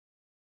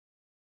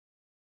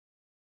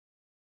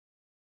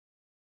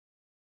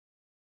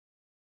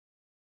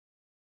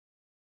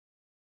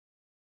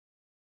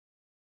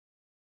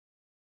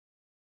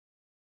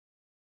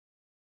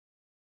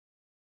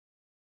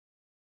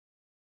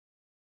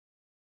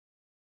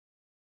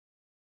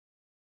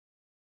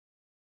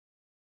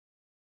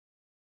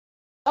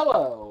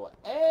Hello,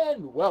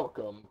 and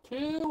welcome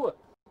to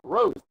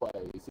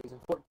Roseplay, Season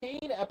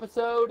 14,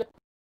 Episode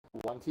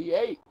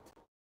 28.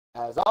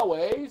 As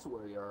always,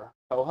 we're your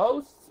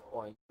co-hosts,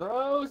 Orange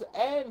Rose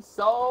and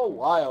Saul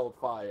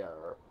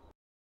Wildfire.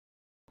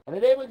 And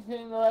today we're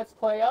continuing the Let's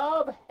Play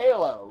of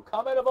Halo,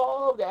 Combat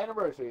Evolved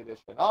Anniversary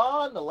Edition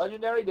on the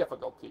Legendary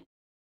difficulty.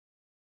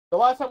 The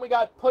last time we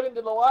got put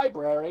into the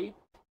library,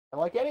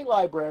 and like any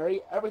library,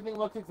 everything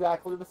looks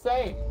exactly the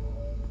same.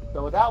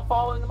 So without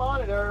following the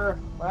monitor,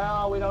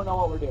 well, we don't know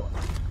what we're doing.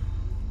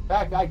 In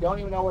fact, I don't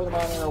even know where the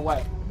monitor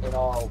went, in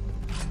all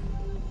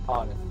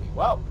honesty.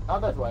 Well,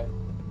 not this way.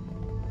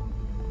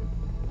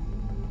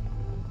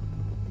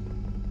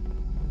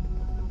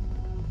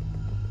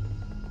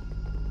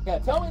 Yeah,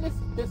 tell me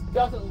this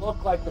doesn't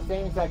look like the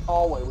same exact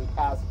hallway we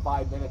passed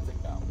 5 minutes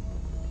ago.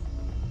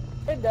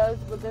 It does,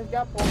 but there's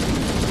got points.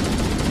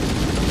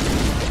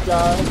 It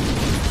does.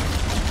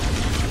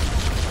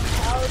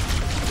 Ouch.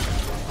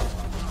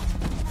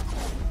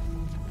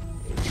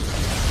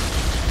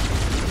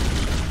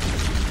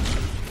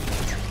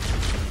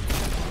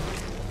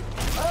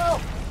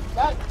 Well,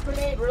 that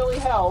grenade really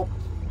helped.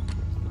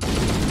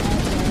 It's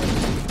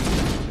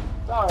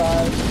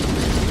alright.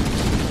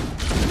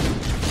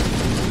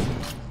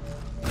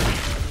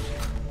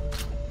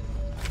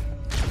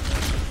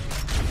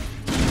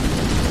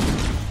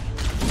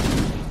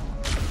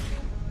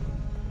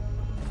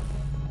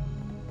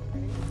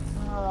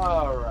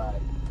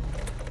 Alright.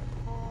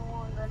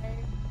 Oh,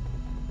 grenade.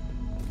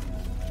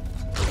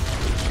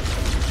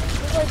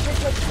 It's like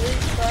picked up 3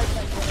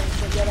 fragment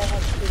grenades, but yet I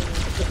have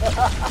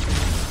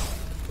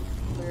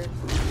 2. Weird.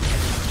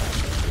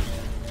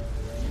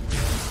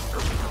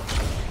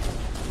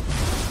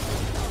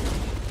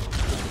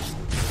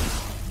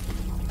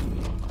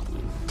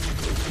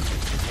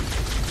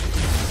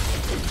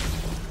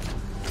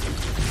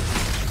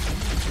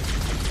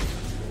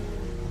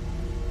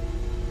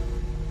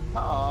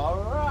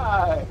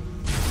 Alright.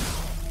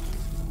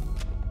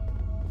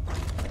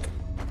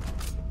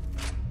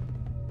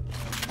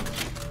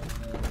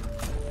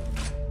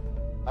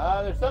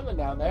 There's something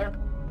down there.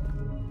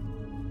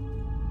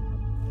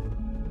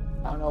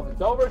 I don't know if it's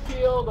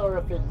overshield or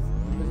if it's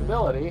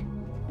visibility.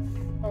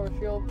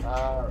 Overshield.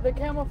 The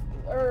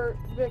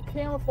The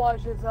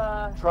camouflage is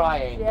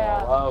triangle.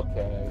 Yeah.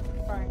 Okay.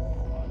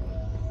 triangle.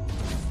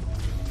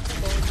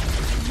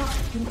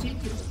 Must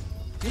continue.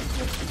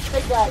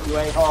 Take that, you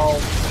a-hole.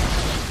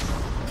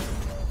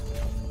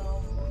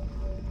 So,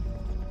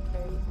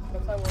 okay,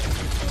 guess I will.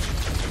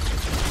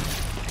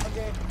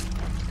 Okay.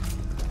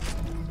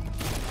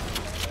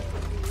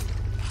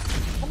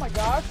 Oh my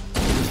gosh.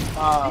 This I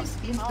don't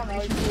know.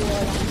 installation You,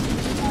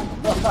 that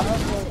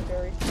was really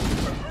scary.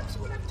 perhaps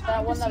will have That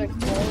time one to that see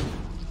explodes.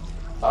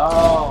 Oh. I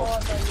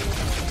thought you were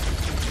gonna-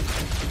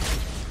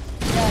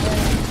 Yeah,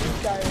 these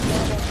guys.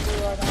 One of them flew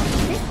right on.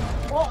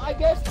 Well, I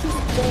guess to be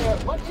fair,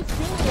 what it's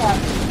doing that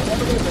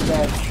whenever there's a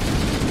dead.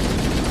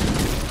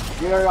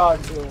 You're on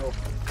too.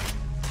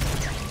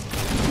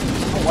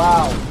 Oh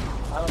wow. I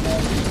don't know.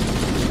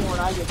 Even when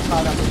I get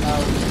caught up in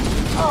those.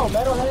 Oh,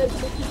 Metalhead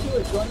 62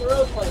 has joined the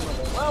road play with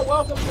me. Well,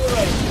 welcome to the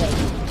race,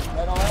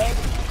 Metalhead.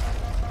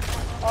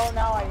 Oh,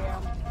 now I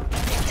am.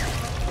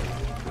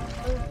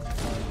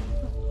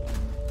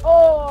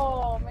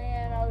 Oh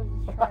man, I was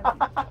just trying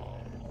to.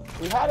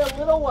 We had a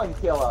little one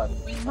kill us.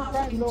 We must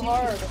trying so continue.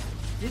 hard.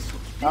 This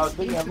I was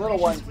thinking of little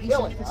ones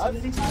killing us. Ouch!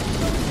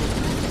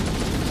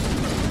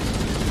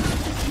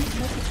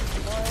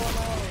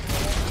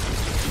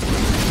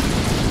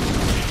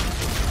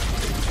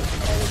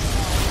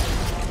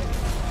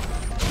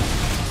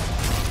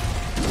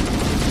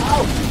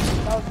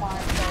 That was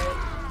mine. Sorry.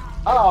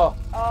 Uh-oh.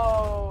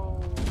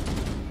 Oh.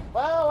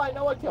 Well, I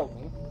know what killed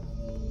me.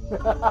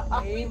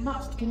 We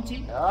must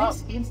continue. Yeah.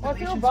 This Well, if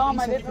installation you're a bomb,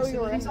 I didn't know you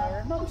were in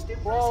there. Most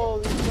impressive. Whoa,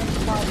 these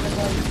things might have been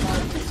like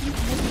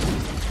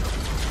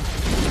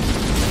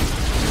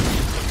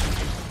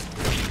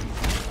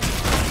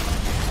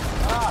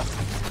Ah,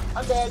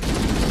 I'm dead.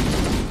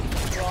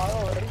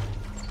 already.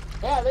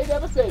 Yeah, they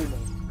devastated me.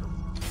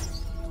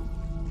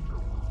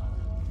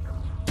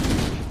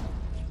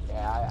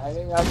 Yeah, I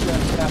think that's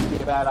gonna have to be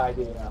a bad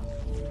idea now.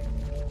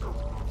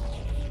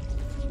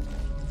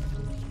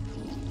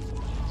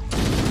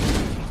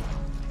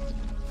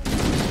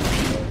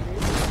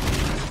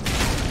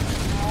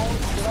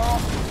 Get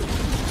off.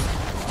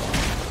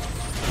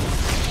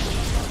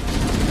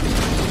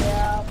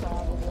 Yeah,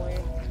 probably.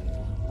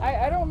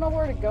 I don't know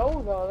where to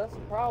go though. That's the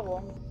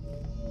problem.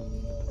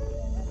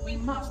 We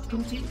must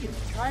continue.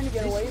 I'm trying to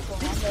get away from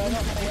them, but I don't know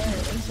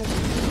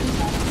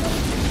where.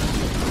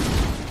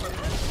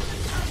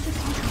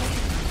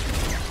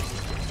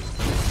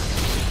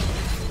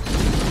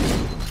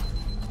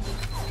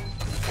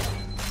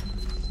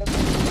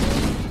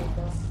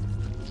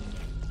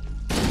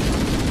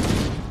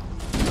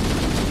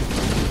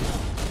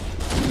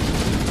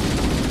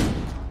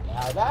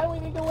 Yeah, that we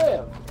need to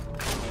live.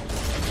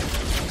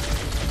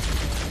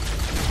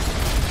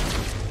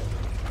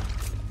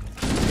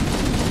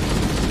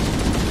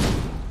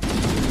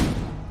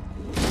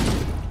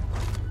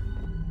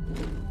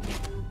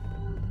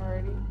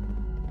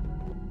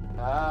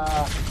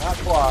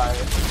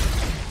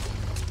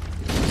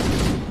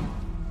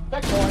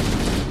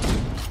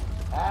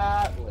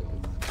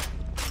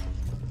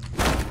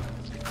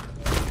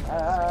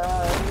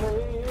 At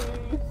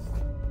least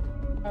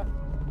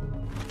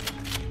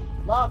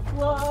my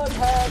flood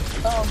has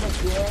come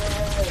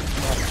again.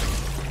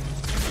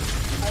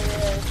 I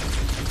guess.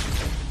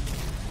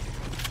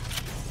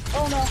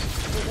 Oh no,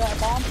 is that a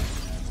bomb?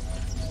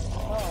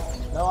 Oh.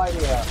 No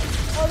idea.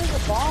 Oh, there's a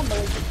bomb, but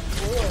it just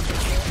blew it.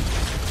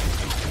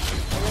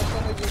 I guess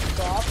somebody just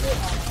dropped it.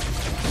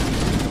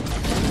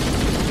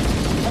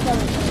 I thought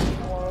it was going to be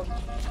more.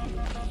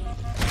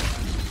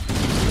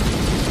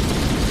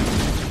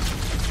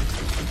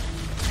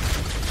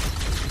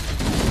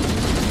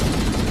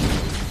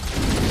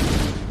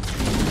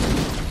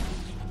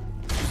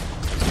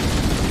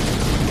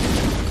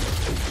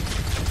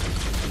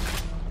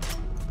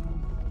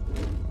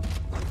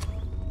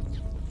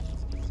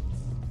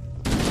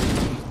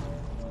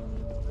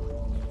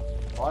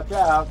 Watch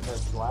out,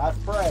 this glass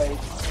prey.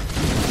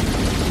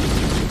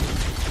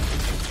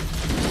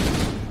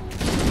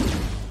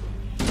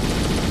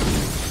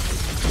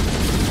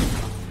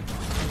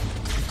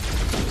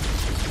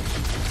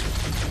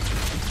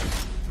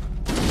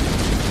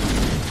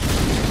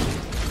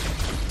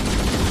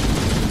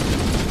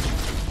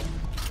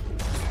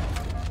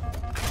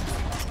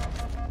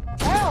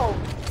 Ow!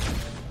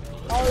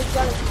 Oh, he's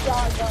got a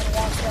shotgun,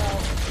 watch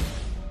out.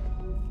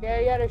 Yeah,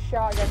 he had a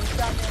shotgun. He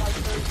shot me like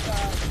 3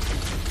 times.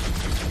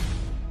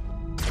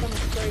 Coming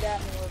straight at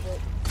me with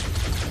it.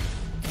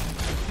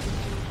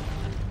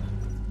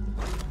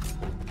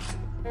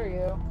 There you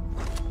go.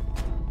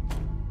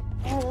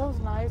 Oh, that was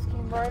nice.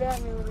 Came right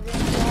at me with a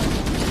damn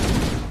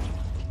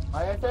shotgun.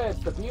 Like I said,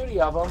 it's the beauty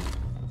of them.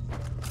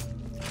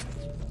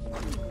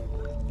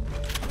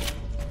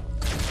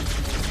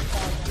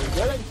 You're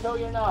good until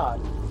you're not.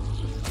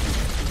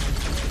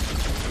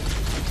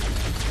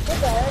 What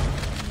the heck?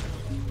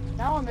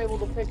 Now I'm able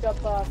to pick up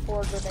 4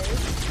 grenades.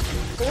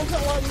 It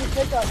doesn't let me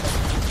pick up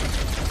them.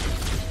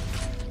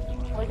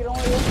 Like it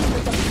only lets me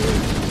pick up 2.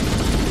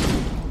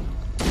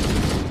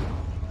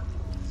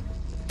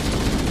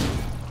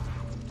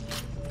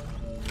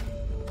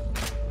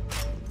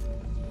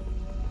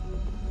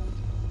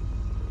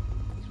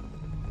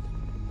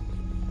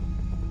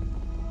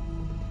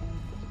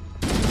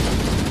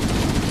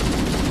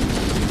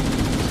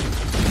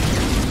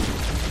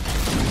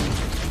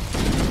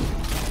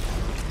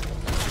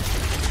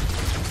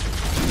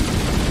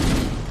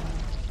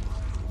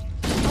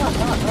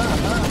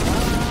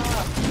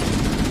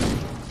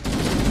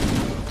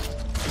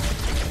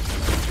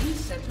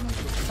 These sentinels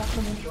will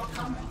supplement your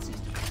combat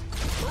system.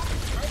 But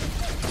I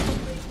expect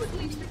to at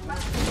least a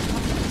class of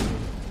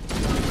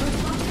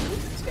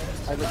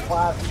As a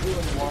class, you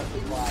and one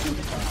class.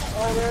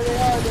 Oh, there they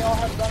are. They all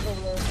have guns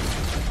over there.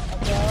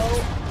 No.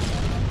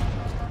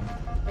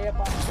 Stay up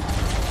on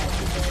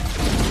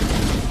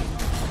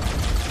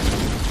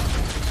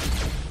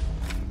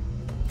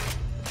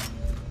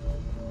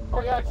Oh,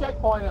 we got a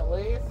checkpoint at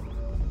least.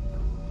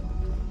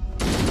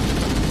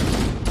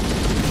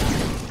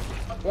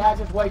 Yeah,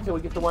 just wait till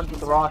we get the ones with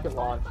the rocket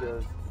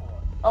launchers.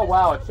 Oh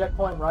wow, a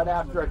checkpoint right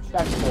after a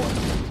checkpoint.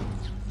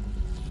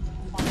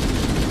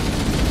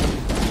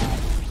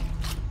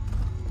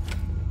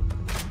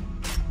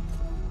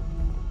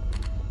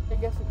 I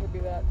guess it could be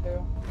that too.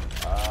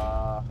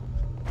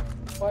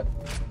 What?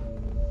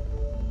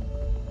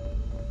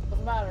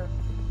 Doesn't matter.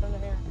 Turn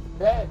in here.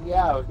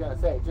 Yeah, I was gonna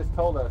say, it just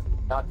told us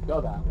not to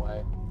go that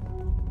way.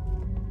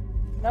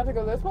 Not to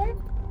go this way?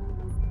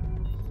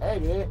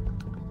 Maybe.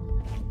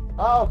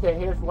 Oh, okay,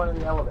 here's one of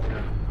the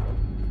elevators.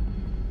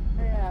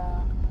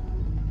 Yeah.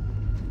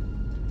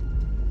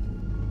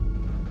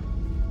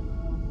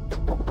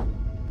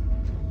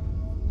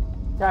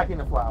 Attacking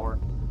the flower.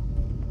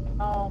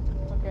 Oh,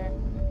 okay.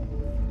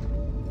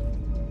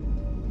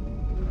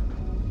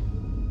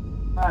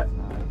 That's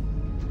nice.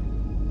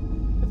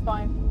 It's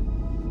fine.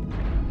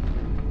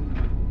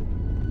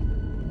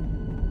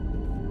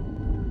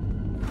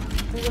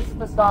 See, this is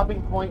the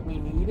stopping point we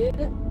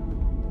needed.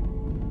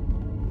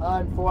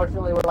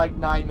 Unfortunately, we're like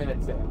 9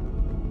 minutes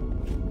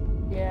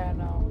in. Yeah,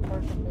 no.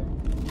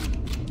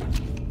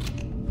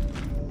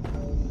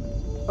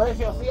 But as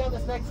you'll see on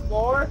this next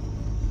floor,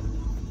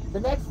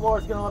 the next floor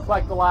is going to look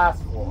like the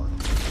last floor.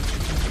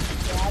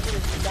 Yeah, I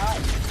just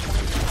died.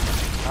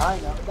 I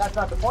know, but that's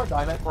not the point though.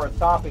 I meant for a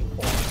stopping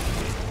point.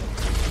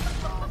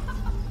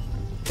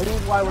 It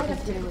is why we're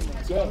continuing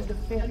the game.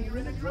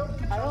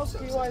 I don't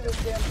see why this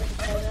damn thing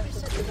is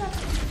so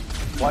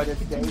Why this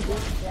stage?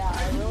 Yeah,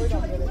 I really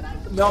don't get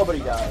it. Nobody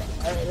does.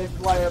 I mean, this is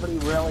why everybody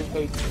really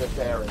hates this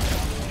area.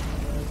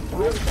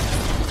 Really?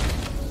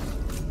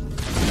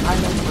 I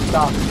meant for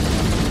stopping.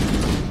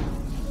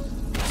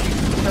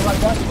 So like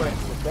that, for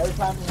instance, every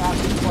time we have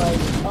to play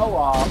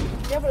co-op,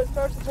 Yeah, but it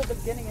starts at the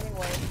beginning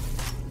anyway.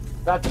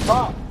 that's the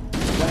problem.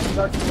 When it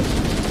starts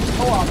with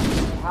co-op,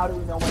 how do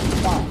we know when to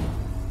stop?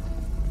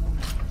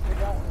 We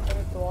don't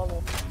finish the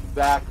level.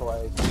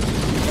 Exactly.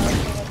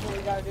 That's what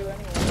we gotta do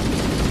anyway.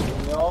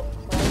 Yep. So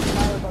it doesn't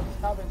matter about the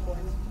stopping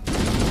points.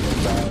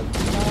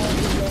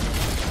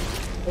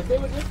 If they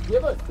would just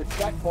give us the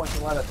checkpoint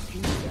and let us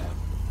choose them.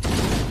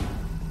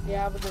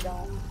 Yeah, but they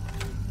don't.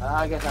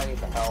 I guess I need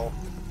the help.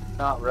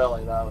 Not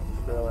really, though.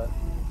 Screw it.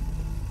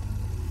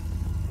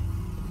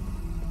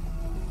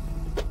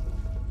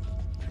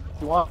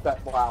 She wants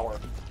that flower.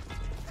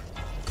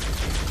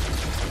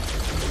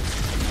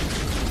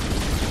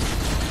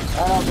 I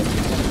don't think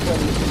she's gonna kill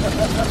you.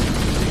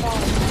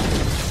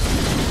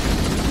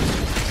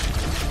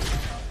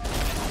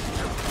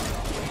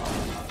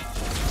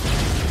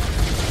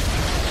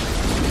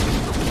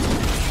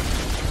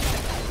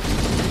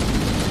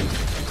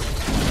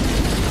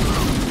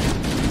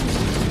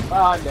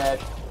 Oh, I'm dead.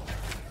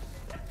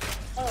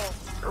 Oh.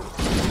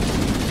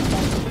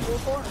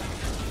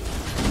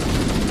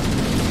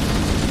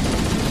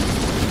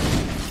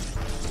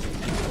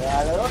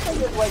 Yeah, there looks like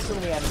there's way too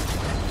many enemies.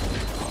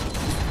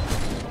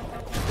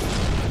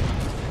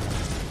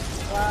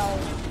 Wow.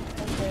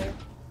 Okay.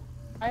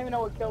 I don't even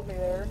know what killed me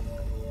there.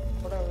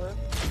 Whatever.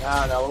 I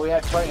don't know, but we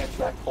had plenty of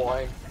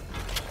checkpoints.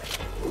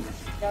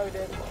 Yeah, we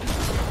did.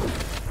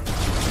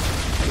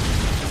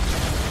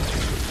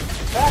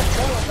 Back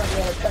then, we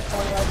had a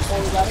checkpoint right before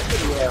we got into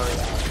the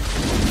area.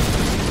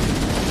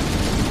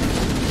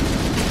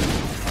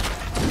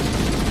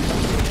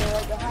 They're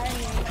right behind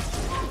me.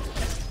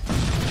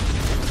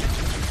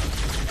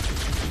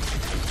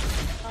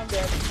 I'm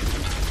dead.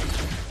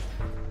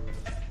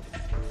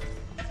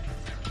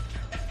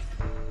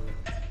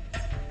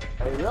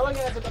 Are you really gonna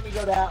have to let me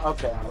go down?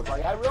 Okay, I was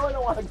like, I really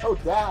don't want to go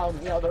down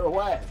the other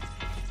way.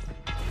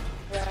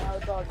 Yeah, no,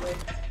 it's all good.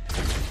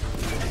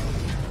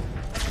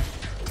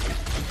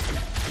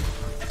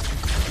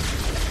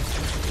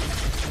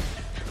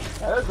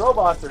 Now, those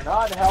robots are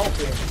not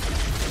helping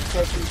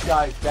take these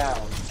guys down.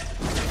 No,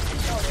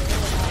 they're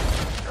really not.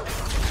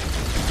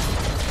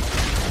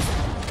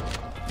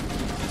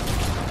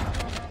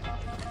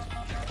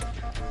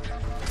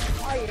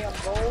 I am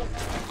gold.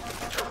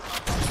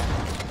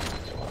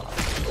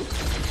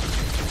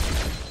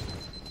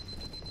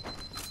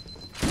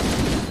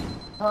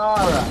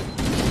 Alright.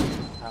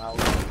 I'm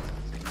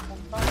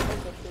trying to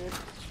make it, dude.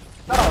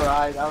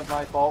 Alright, that was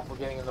my fault for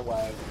getting in the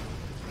way.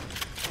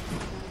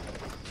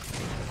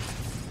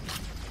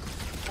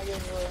 I get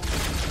you.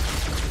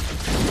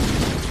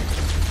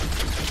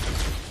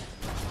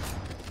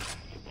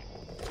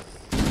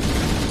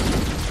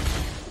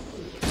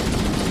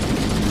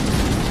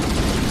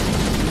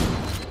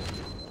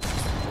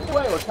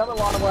 Wait, we're coming a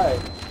long way.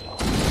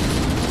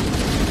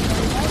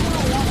 I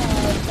don't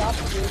want to stop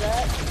and do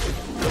that.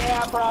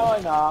 Yeah,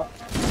 probably not.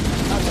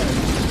 Okay.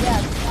 Yeah,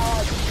 now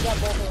you got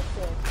both of them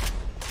killed.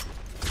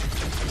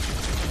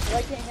 But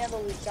I can't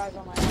handle these guys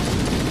on my own.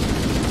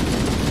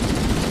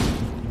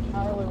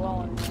 Not really well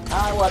anymore.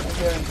 I wasn't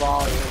hearing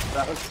volume, so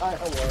I was kind of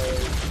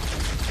worried.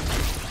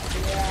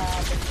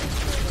 Yeah, but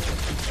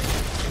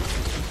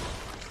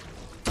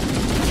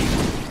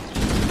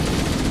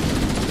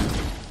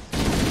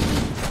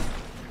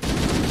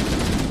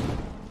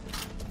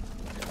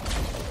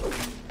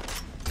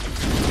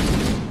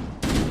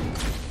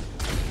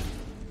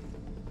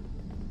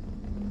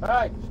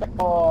Alright,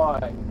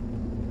 checkpoint.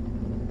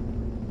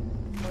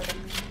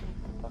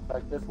 Looks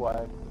like this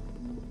way.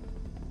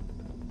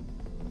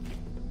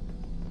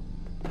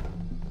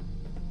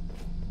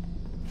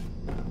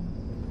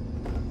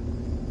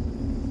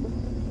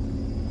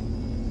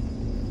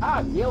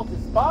 Ah, guilt is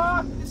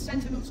Spock! The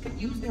Sentinels can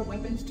use their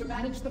weapons to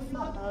manage the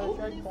flood Oh,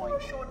 only for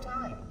a short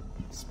time.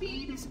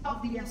 Speed is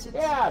of the essence.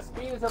 Yeah,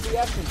 speed is of the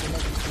essence. And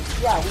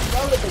yeah, we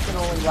know that they can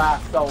only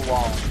last so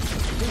long.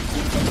 These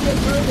people can get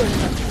murdered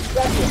in a few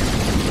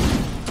seconds.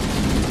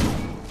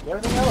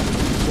 Everything else is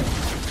easy.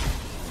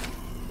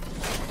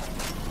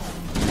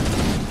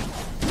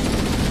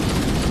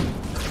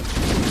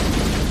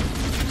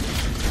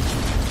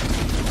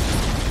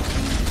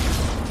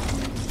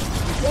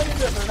 The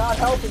senators are not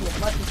helping as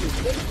much as you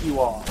think you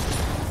are.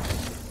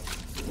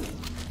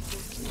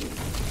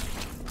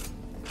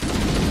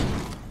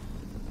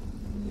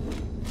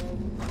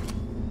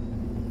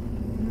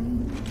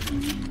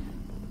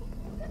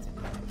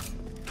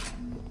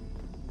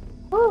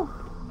 Whew.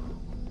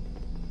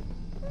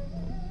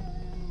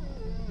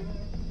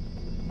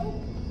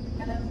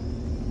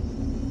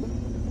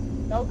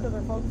 no, because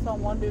they're focused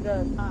on one dude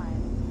at a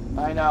time.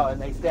 I know,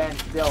 and they stand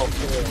still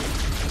too.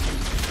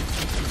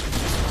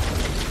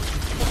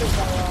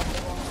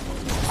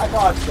 I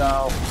thought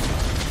so.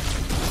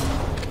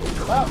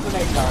 Well, the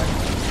next time.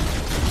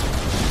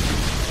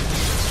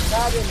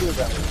 I didn't do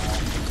better now.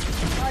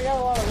 I got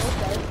a lot of those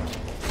guys.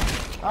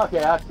 Okay,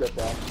 that's good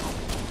then.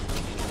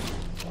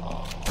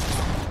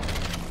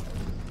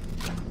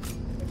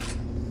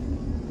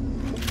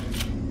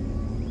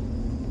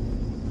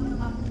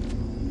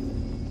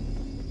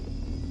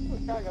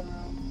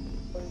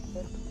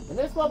 In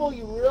this level,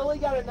 you really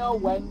gotta know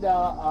when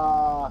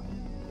to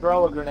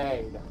throw a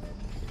grenade.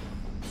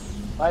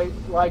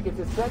 Like it's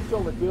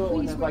essential to do it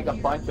when there's like a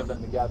bunch of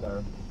them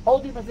together.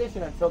 Hold your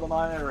position until the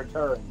monitor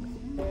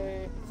returns.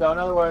 Okay. So in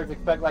other words,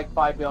 expect like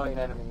 5 billion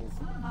enemies.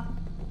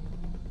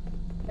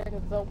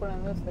 It's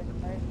opening this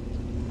thing, right?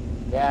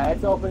 Yeah,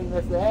 it's opening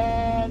this,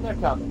 and they're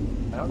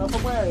coming. I don't know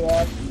from where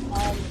yet.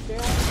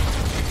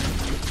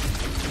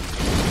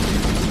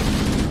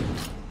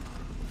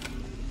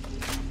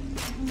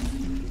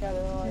 Yeah,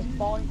 they're like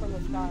falling from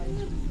the sky.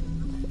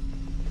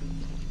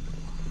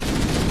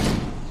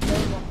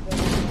 There's one there.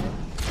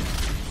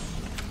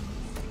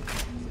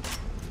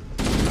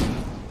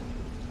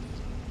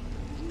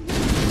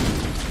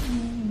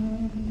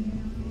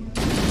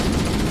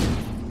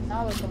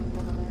 Now they're coming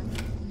from there.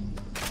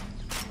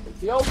 It's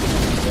the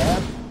opening,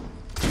 Dad.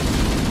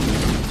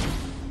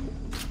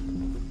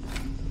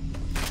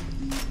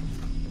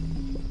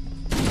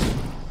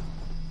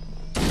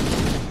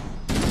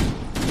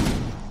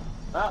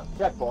 Ah,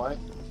 checkpoint.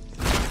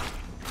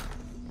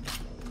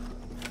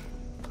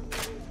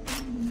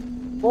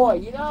 Boy,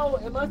 you know,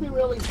 it must be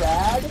really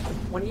bad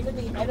when even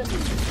the enemies,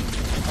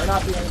 or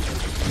not the enemies,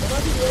 it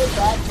must be really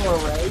bad for a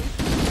race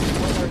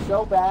when they're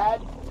so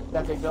bad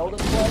that they build a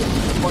place to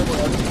the point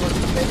where everyone's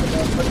taking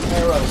and putting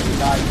arrows to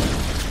guide them.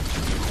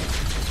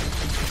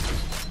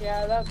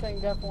 Yeah, that thing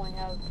definitely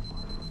has.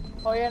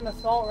 Oh yeah, an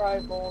assault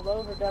rifle.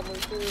 Those are deadly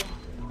too.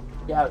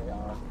 Yeah, they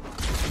are.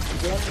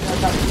 The enemy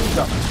knows how to use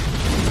them.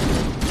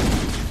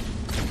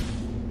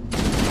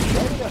 The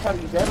enemy knows how to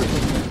use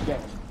everything in this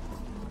game.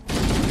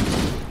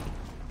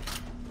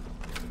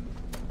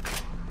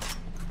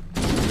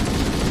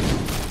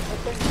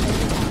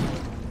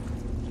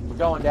 We're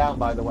going down,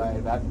 by the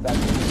way. That's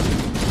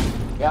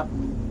yep.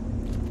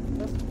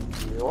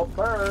 You up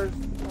first.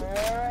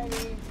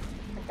 Alrighty.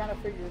 I kind of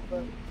figured,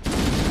 but.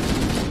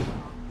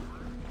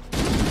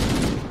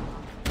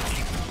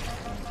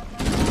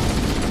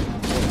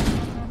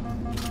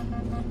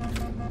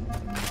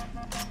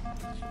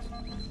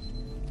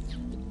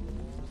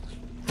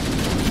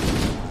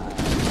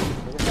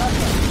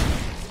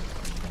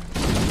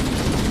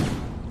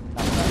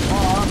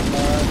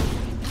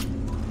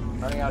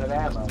 Running out of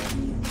ammo.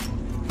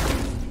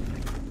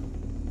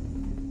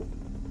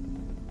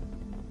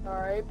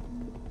 Alright.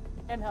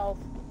 And health.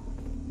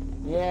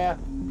 Yeah.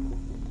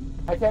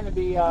 I tend to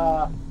be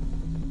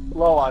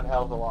low on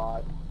health a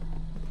lot.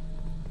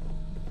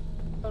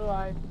 So do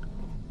I.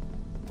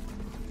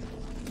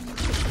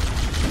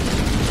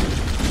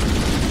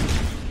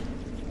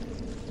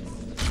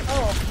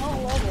 Oh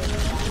lovely.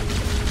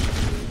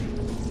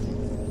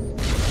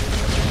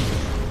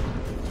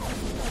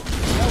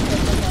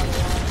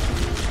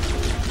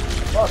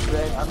 Fuck,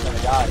 Rick, I'm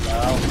gonna die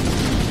now.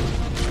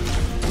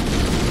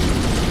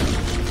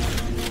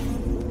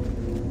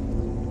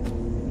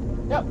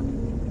 Yep.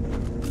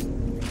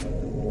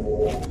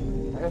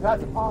 I guess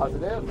that's a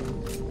positive.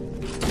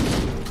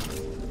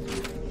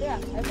 Yeah, I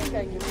think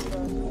I give it a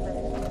credit.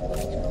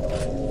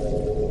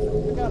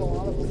 We got a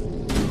lot of them.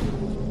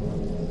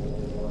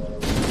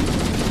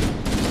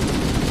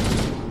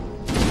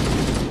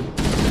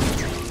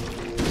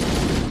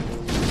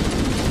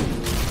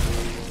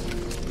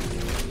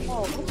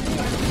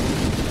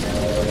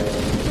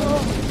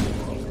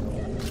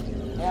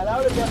 Yeah, that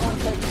would have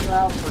definitely taken you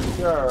out for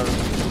sure.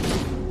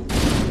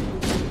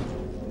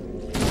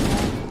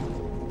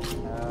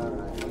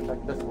 Alright, let's check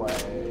this way.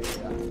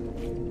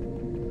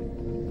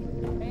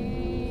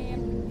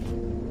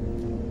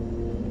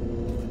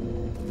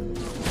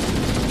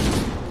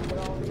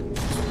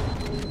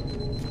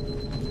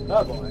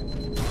 Oh boy.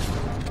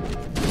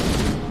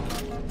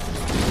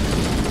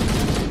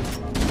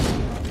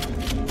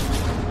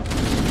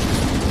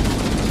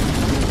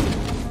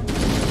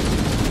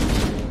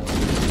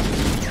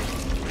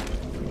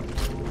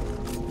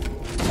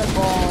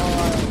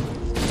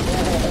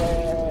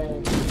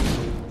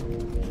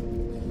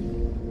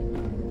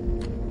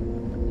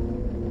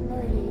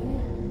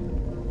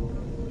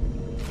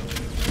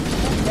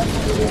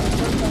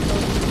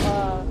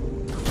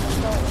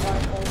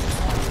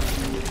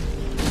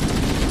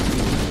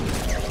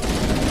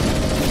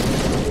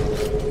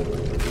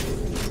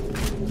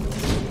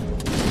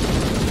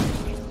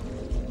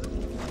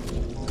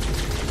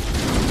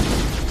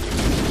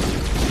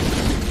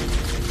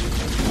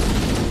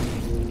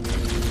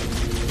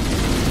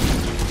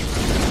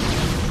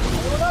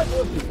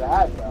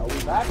 Bad though.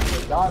 We've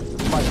actually gotten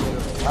to quite a bit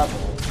of a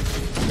level.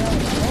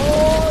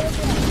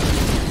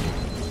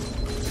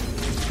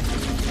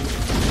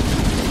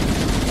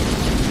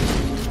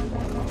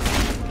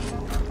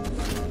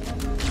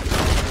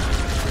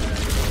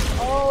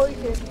 Oh, he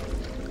did.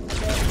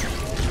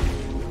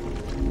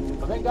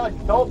 Well, thank God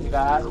you told me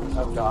that.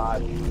 Oh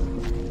God.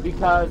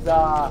 Because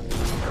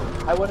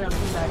I wouldn't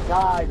have seen that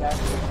guy that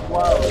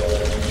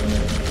exploded.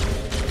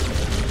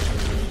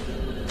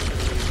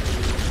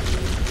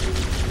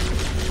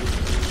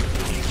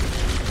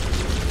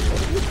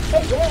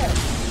 Hey, yeah!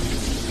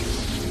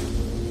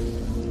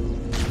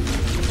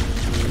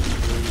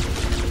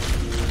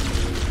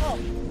 Oh.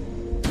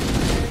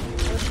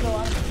 There's still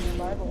enemies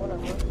nearby, but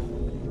whatever.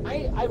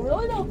 I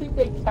really don't think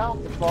they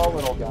count the small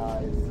little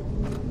guys.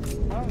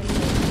 I don't know.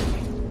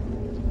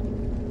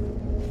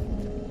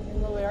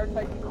 Well, they are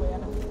technically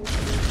enemies.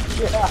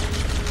 Yeah.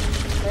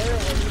 They're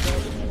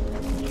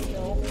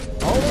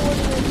Only when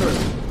you're in group.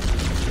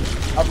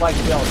 Of like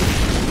buildings.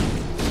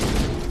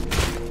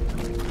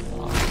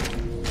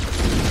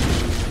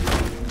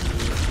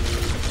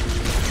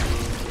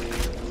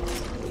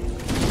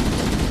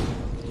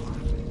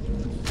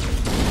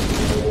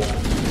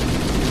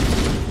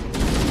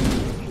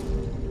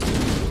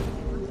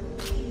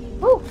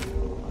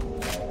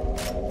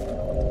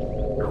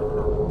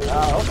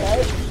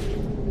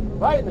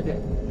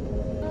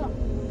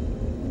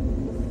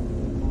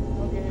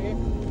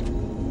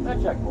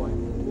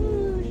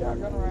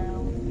 shotgun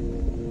around.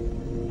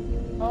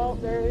 Oh,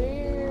 there he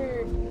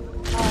is.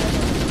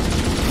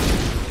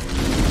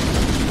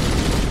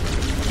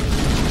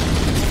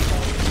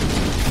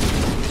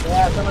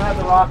 Yeah, someone has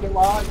a rocket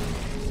launch.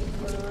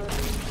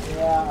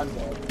 Yeah, I'm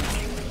dead.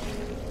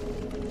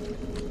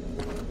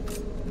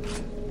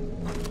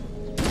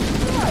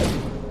 Right.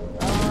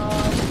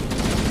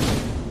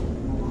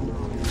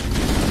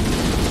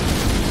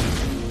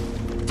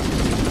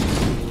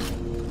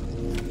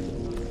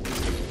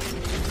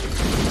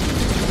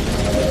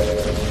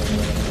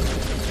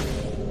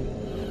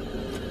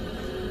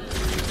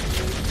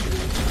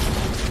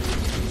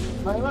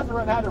 Well, he must have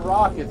run out of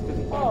rockets because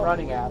he came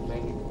running at me.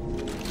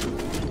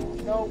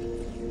 Nope.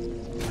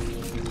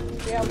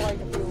 Yeah, like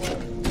a few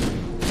left.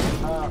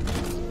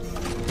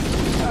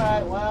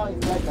 Alright, well, he's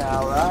dead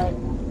now, right?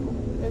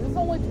 Is this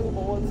only 2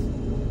 bullets?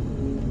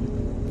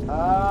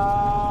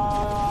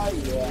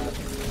 Yeah.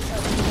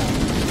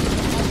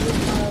 I'm just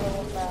another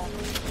one back.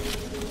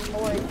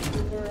 Oh wait,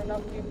 is there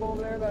enough people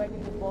over there that I can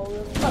just blow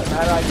this? Doesn't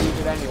matter, I use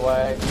it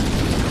anyway.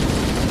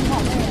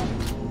 Oh man.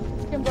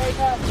 You can break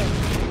past it.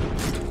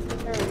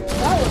 There we go.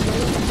 That was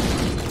good.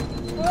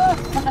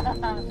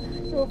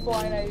 He was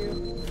flying at you.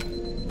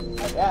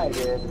 Yeah, I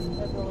did.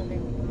 That's really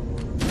neat.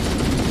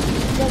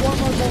 You got one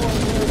more bullet.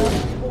 Is there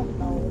enough people?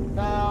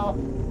 No.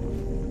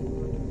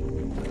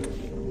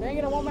 Dang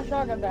it, I want my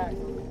shotgun back.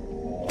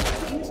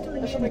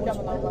 This will be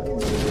coming out, by the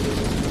way.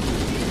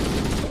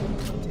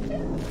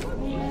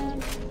 Man.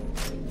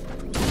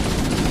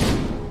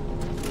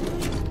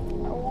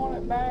 I want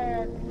it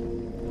back.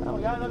 Well,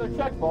 we got another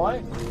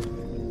checkpoint.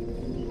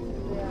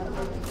 Yeah,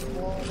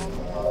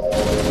 Oh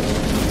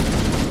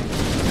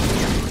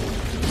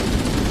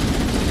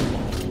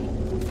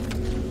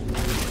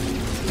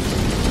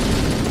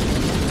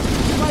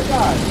my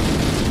god.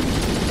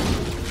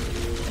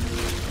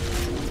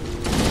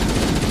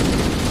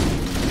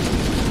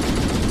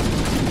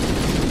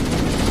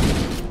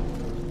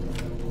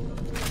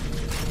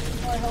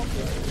 I help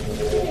you.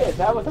 Yeah,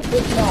 that was a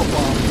big help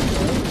bomb.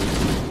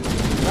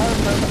 That was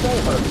my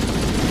favor.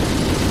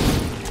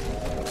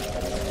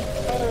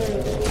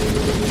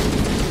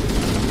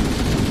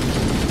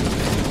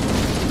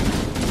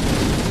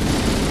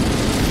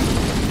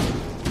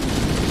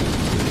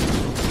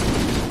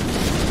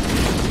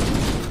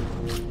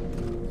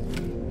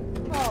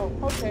 Oh,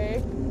 okay.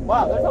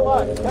 Wow, there's a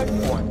lot of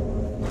checkpoints.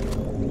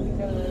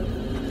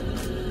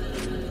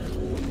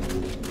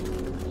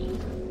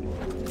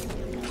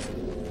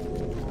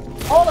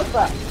 Hold us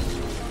back.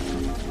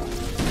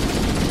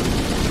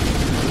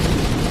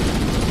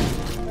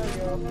 There we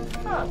go.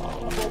 Huh.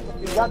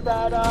 You got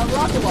that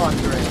rocket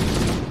launcher in.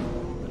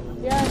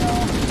 Yeah, I know.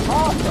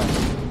 Awesome.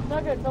 I'm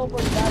not gonna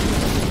teleport back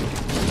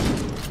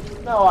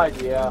to No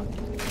idea.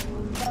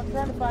 I'm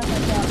trying to find my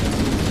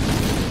shotgun.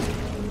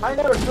 I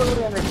never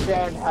truly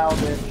understand how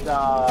this,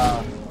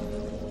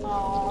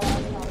 Oh,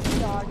 that's not a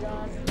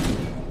shotgun.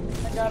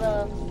 I got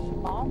a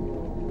bomb.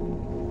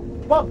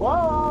 blah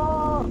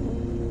blah.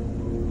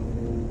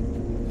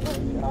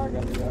 Where'd the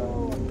shotgun go?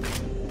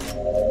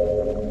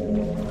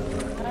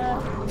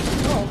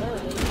 Oh, there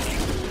it is.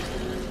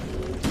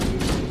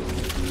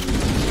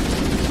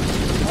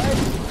 Alright.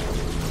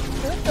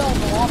 There's still a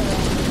lot around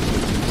here.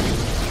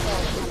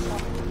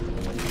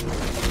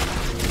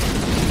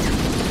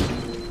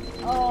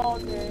 Oh,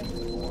 okay.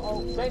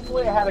 Oh,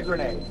 thankfully I had a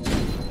grenade.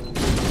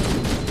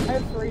 I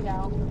have 3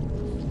 now.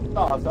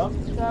 Awesome.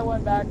 So I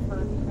went back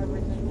for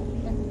everything.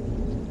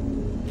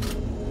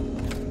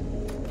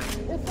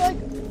 It's like,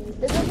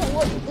 it doesn't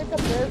look, pick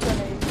up their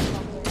grenades or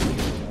something.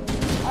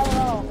 I don't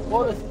know.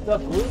 Well, the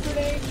blue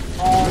grenades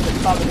are the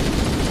covenant.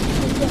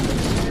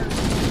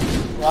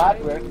 Well,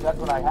 that's weird, 'cause that's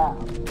what I have.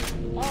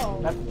 Oh.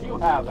 That's what you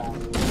have,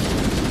 actually.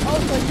 Oh,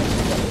 so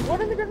what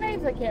are the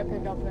grenades I can't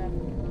pick up then?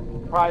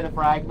 Probably the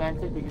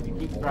fragmented, because you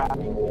keep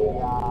grabbing the,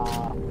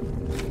 well,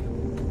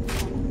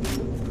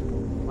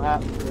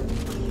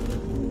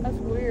 That's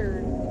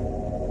weird.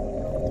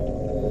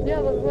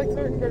 Yeah, there's like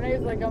certain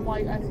grenades, like I'm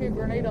like, I see a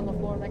grenade on the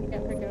floor and I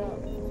can't pick it up.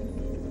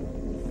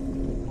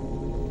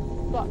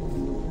 Sucks.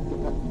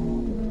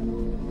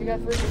 You got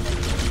 3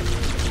 grenades.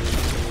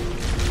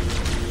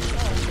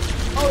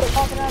 Oh, they're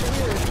popping out of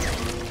here.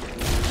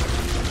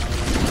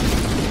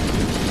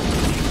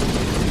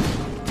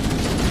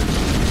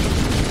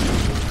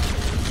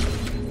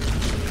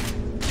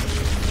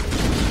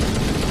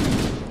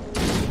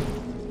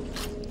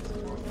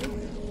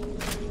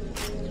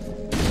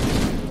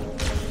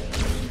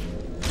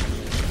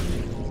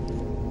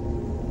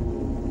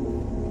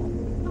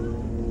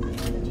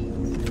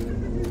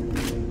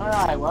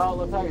 alright, well, it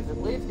looks like it's at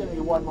least going to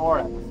be one more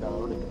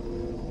episode.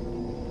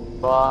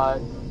 But,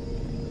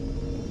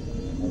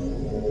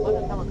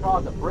 let it come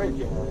across a bridge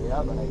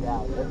area, but I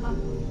doubt it.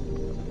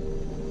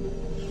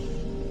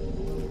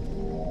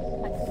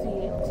 I see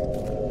it.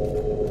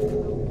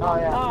 Oh,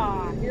 yeah.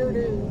 Ah, here it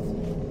is.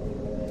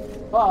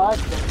 But,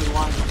 since we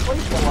want to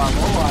complete the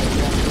level, I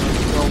guess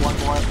we'll do one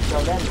more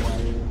episode anyway.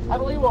 I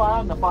believe we're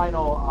on the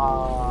final,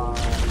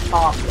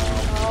 top, though.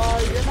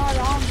 You're not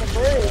on the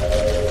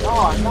bridge. No,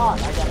 I'm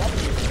not. I got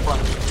enemies in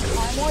front of me.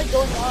 I I'm only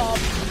going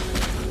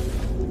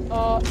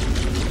up.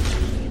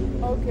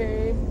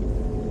 Okay.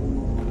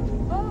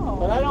 Oh.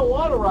 But I don't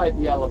want to ride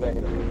the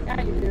elevator.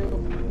 Yeah, you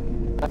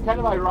do. That's kind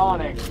of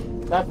ironic.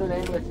 That's the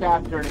name of the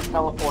chapter, and it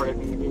teleported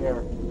me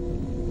here.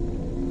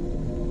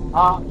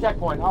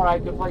 Checkpoint. All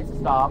right, good place to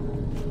stop.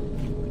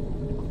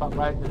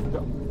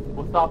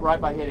 We'll stop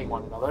right by hitting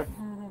one another.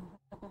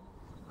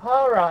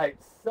 All right,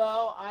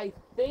 so I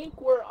think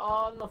we're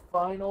on the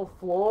final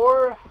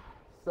floor.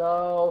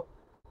 So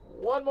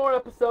one more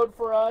episode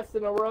for us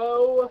in a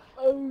row.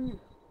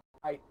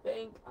 I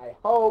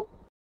hope,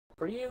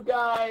 for you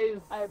guys,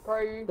 I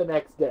pray. the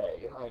next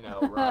day. I know,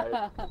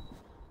 right?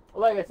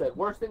 Like I said,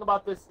 worst thing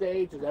about this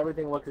stage is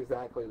everything looks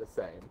exactly the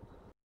same.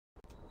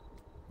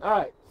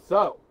 Alright,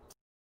 so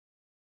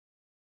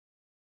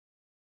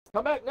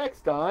come back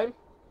next time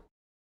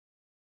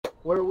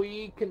where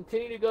we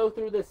continue to go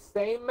through the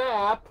same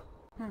map,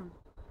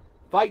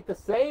 fight the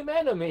same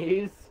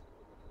enemies,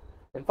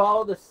 and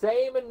follow the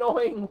same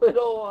annoying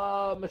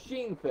little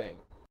machine thing.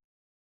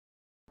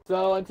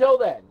 So until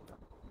then,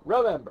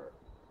 remember,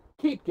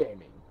 keep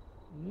gaming,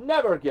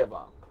 never give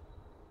up,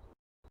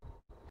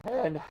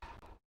 and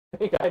I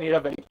think I need a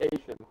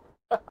vacation.